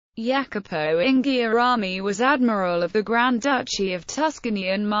Jacopo Inghirami was admiral of the Grand Duchy of Tuscany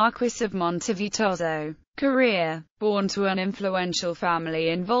and marquis of Montevitozzo. Career. Born to an influential family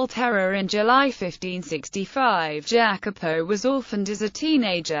in Volterra in July 1565, Jacopo was orphaned as a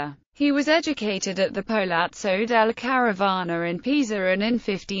teenager. He was educated at the Palazzo della Caravana in Pisa and in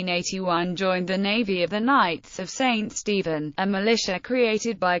 1581 joined the navy of the Knights of St. Stephen, a militia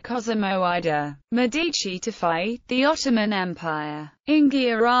created by Cosimo I de' Medici to fight the Ottoman Empire.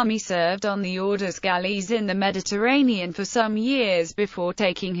 Inghirami served on the Order's galleys in the Mediterranean for some years before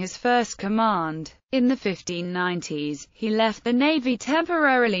taking his first command. In the 1590s, he left the navy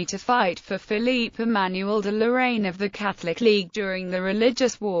temporarily to fight for Philippe Emmanuel de Lorraine of the Catholic League during the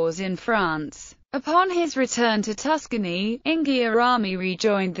religious wars in France. Upon his return to Tuscany, Inghirami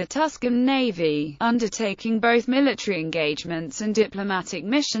rejoined the Tuscan navy, undertaking both military engagements and diplomatic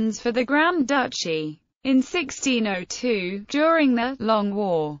missions for the Grand Duchy. In 1602, during the Long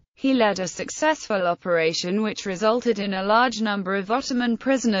War, he led a successful operation which resulted in a large number of Ottoman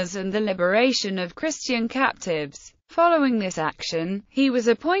prisoners and the liberation of Christian captives. Following this action, he was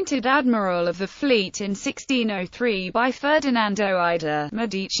appointed admiral of the fleet in 1603 by Ferdinando I de'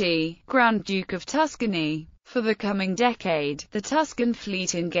 Medici, Grand Duke of Tuscany. For the coming decade, the Tuscan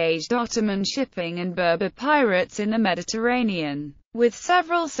fleet engaged Ottoman shipping and Berber pirates in the Mediterranean, with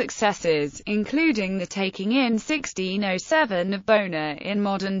several successes, including the taking in 1607 of Bona in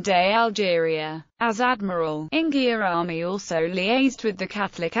modern-day Algeria. As admiral, Inghirami also liaised with the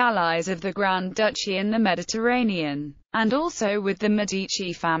Catholic allies of the Grand Duchy in the Mediterranean, and also with the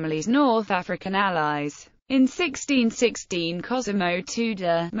Medici family's North African allies. In 1616 Cosimo II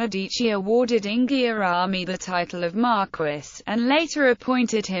de' Medici awarded Inghirami the title of marquis, and later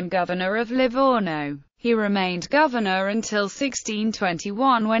appointed him governor of Livorno. He remained governor until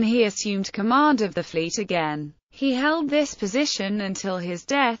 1621 when he assumed command of the fleet again. He held this position until his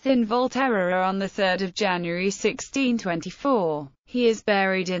death in Volterra on 3 January 1624. He is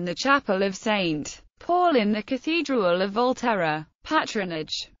buried in the chapel of St. Paul in the Cathedral of Volterra.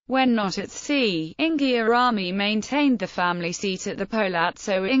 Patronage. When not at sea, Inghirami maintained the family seat at the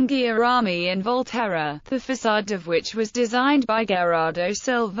Palazzo Inghirami in Volterra, the facade of which was designed by Gerardo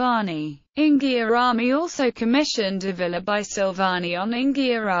Silvani. Inghirami also commissioned a villa by Silvani on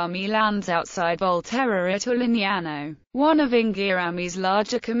Inghirami lands outside Volterra at Ulignano. One of Inghirami's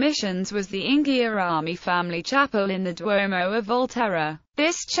larger commissions was the Inghirami family chapel in the Duomo of Volterra.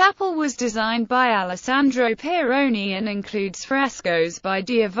 This chapel was designed by Alessandro Pironi and includes frescoes by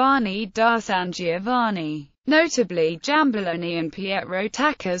Giovanni da San Giovanni. Notably, Giambologna and Pietro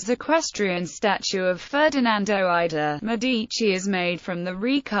Tacca's equestrian statue of Ferdinando I de' Medici is made from the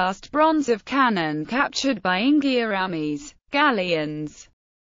recast bronze of cannon captured by Inghirami's galleons.